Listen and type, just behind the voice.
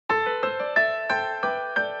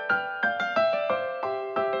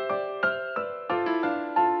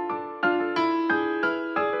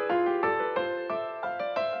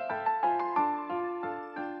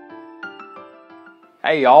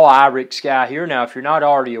Hey y'all, iRick Sky here. Now, if you're not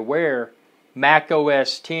already aware, Mac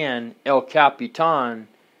OS 10 El Capitan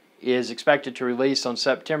is expected to release on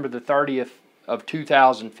September the 30th of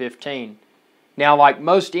 2015. Now, like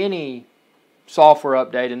most any software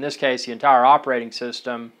update, in this case the entire operating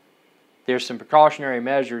system, there's some precautionary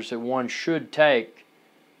measures that one should take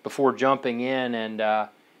before jumping in and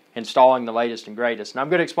installing the latest and greatest. And I'm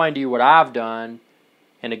going to explain to you what I've done.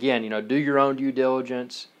 And again, do your own due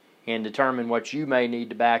diligence and determine what you may need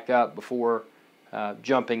to back up before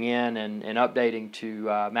jumping in and updating to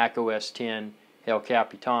Mac OS 10 El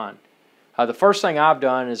Capitan. The first thing I've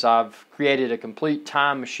done is I've created a complete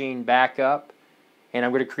time machine backup, and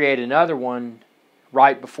I'm going to create another one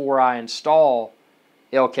right before I install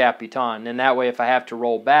El Capitan. And that way, if I have to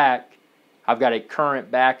roll back, I've got a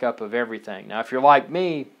current backup of everything. Now, if you're like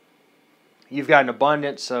me, you've got an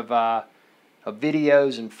abundance of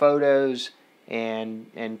videos and photos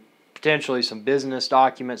and potentially some business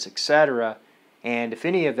documents, etc. And if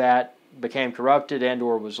any of that became corrupted and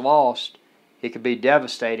or was lost, it could be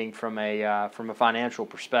devastating from a financial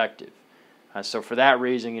perspective. So for that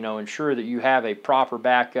reason, ensure that you have a proper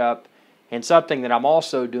backup. And something that I'm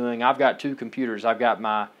also doing, I've got two computers. I've got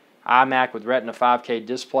my iMac with Retina 5K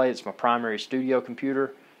display. It's my primary studio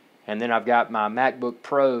computer. And then I've got my MacBook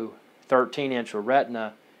Pro 13-inch with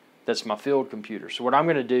Retina. That's my field computer. So what I'm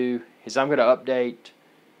going to do is I'm going to update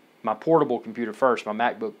my portable computer first, my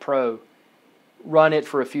MacBook Pro, run it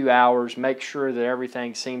for a few hours, make sure that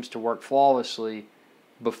everything seems to work flawlessly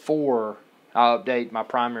before I update my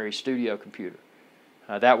primary studio computer.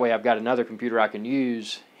 That way I've got another computer I can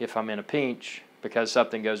use if I'm in a pinch because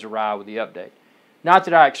something goes awry with the update. Not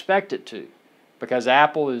that I expect it to, because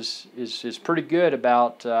Apple is pretty good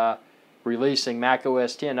about releasing Mac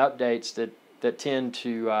OS 10 updates that tend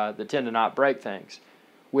to not break things.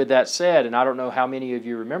 With that said, and I don't know how many of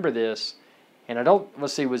you remember this, and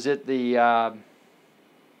let's see, was it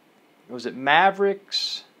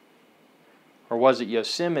Mavericks or was it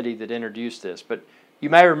Yosemite that introduced this? But you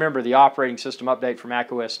may remember the operating system update for Mac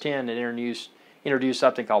OS 10 that introduced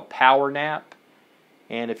something called Power Nap.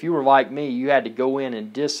 And if you were like me, you had to go in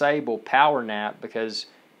and disable Power Nap because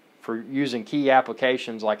for using key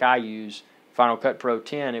applications like I use, Final Cut Pro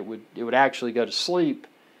 10, it would actually go to sleep,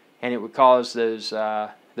 and it would cause those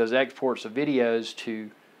exports of videos to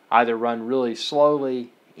either run really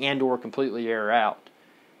slowly and or completely error out.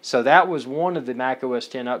 So that was one of the Mac OS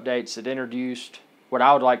 10 updates that introduced what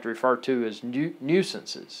I would like to refer to as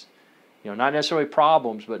nuisances. Not necessarily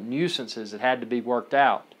problems, but nuisances that had to be worked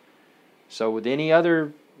out. So with any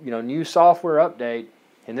other new software update,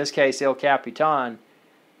 in this case El Capitan,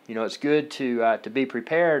 it's good to be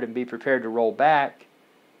prepared and be prepared to roll back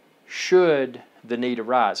should the need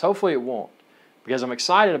arise. Hopefully it won't, because I'm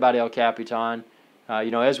excited about El Capitan.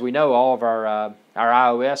 As we know, all of our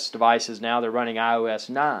iOS devices now, they're running iOS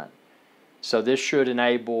 9. So this should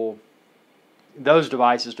enable those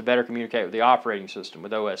devices to better communicate with the operating system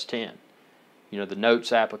with OS 10. The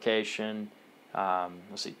Notes application,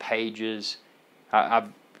 let's see, Pages.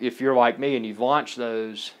 If you're like me and you've launched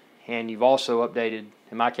those and you've also updated,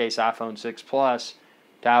 in my case, iPhone 6 Plus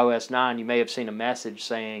to iOS 9, you may have seen a message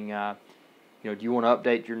saying, do you want to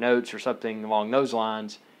update your notes or something along those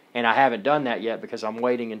lines? And I haven't done that yet because I'm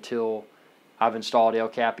waiting until I've installed El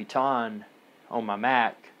Capitan on my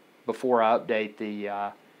Mac before I update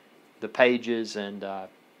the Pages and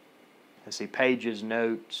let's see, Pages,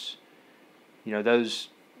 Notes, those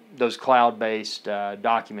cloud-based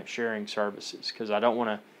document sharing services, because I don't want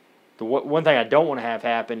to. The one thing I don't want to have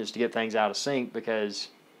happen is to get things out of sync because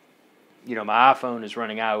my iPhone is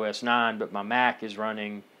running iOS 9, but my Mac is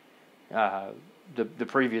running the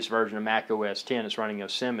previous version of Mac OS 10. It's running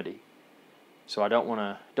Yosemite, so I don't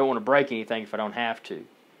want to break anything if I don't have to.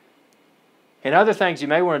 And other things you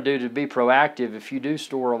may want to do to be proactive if you do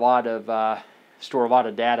store a lot of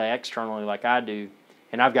data externally, like I do,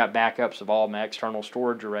 and I've got backups of all my external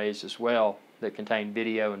storage arrays as well that contain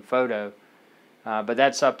video and photo. But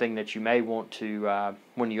that's something that you may want to,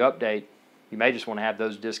 when you update, you may just want to have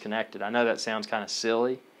those disconnected. I know that sounds kind of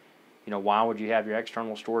silly. Why would you have your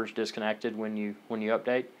external storage disconnected when you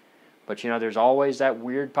update? But there's always that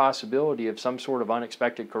weird possibility of some sort of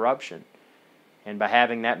unexpected corruption. And by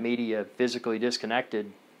having that media physically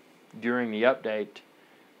disconnected during the update,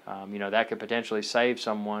 that could potentially save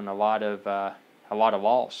someone a lot of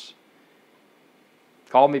loss.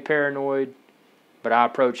 Call me paranoid, but I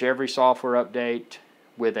approach every software update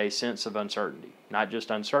with a sense of uncertainty. Not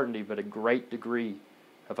just uncertainty, but a great degree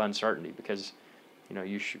of uncertainty, because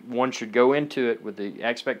one should go into it with the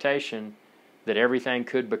expectation that everything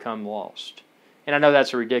could become lost. And I know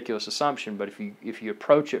that's a ridiculous assumption, but if you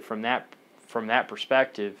approach it from that from that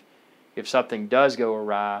perspective, if something does go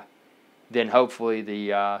awry, then hopefully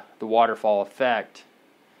the waterfall effect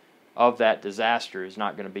of that disaster is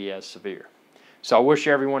not going to be as severe. So I wish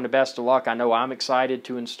everyone the best of luck. I know I'm excited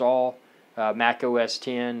to install Mac OS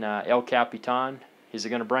 10 El Capitan. Is it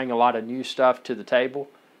going to bring a lot of new stuff to the table?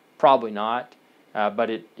 Probably not, but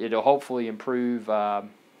it'll hopefully improve. I'm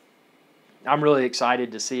really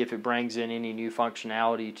excited to see if it brings in any new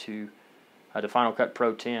functionality to the Final Cut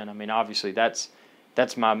Pro 10. I mean, obviously that's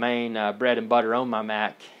my main bread and butter on my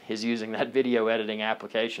Mac, is using that video editing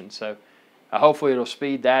application. So hopefully it'll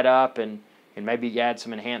speed that up and maybe add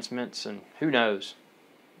some enhancements, and who knows.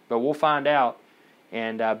 But we'll find out.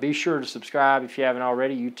 And be sure to subscribe if you haven't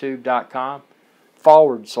already,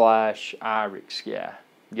 youtube.com/IRIX.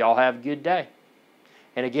 Y'all have a good day.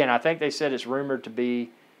 And again, I think they said it's rumored to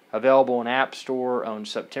be available in App Store on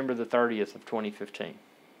September the 30th of 2015.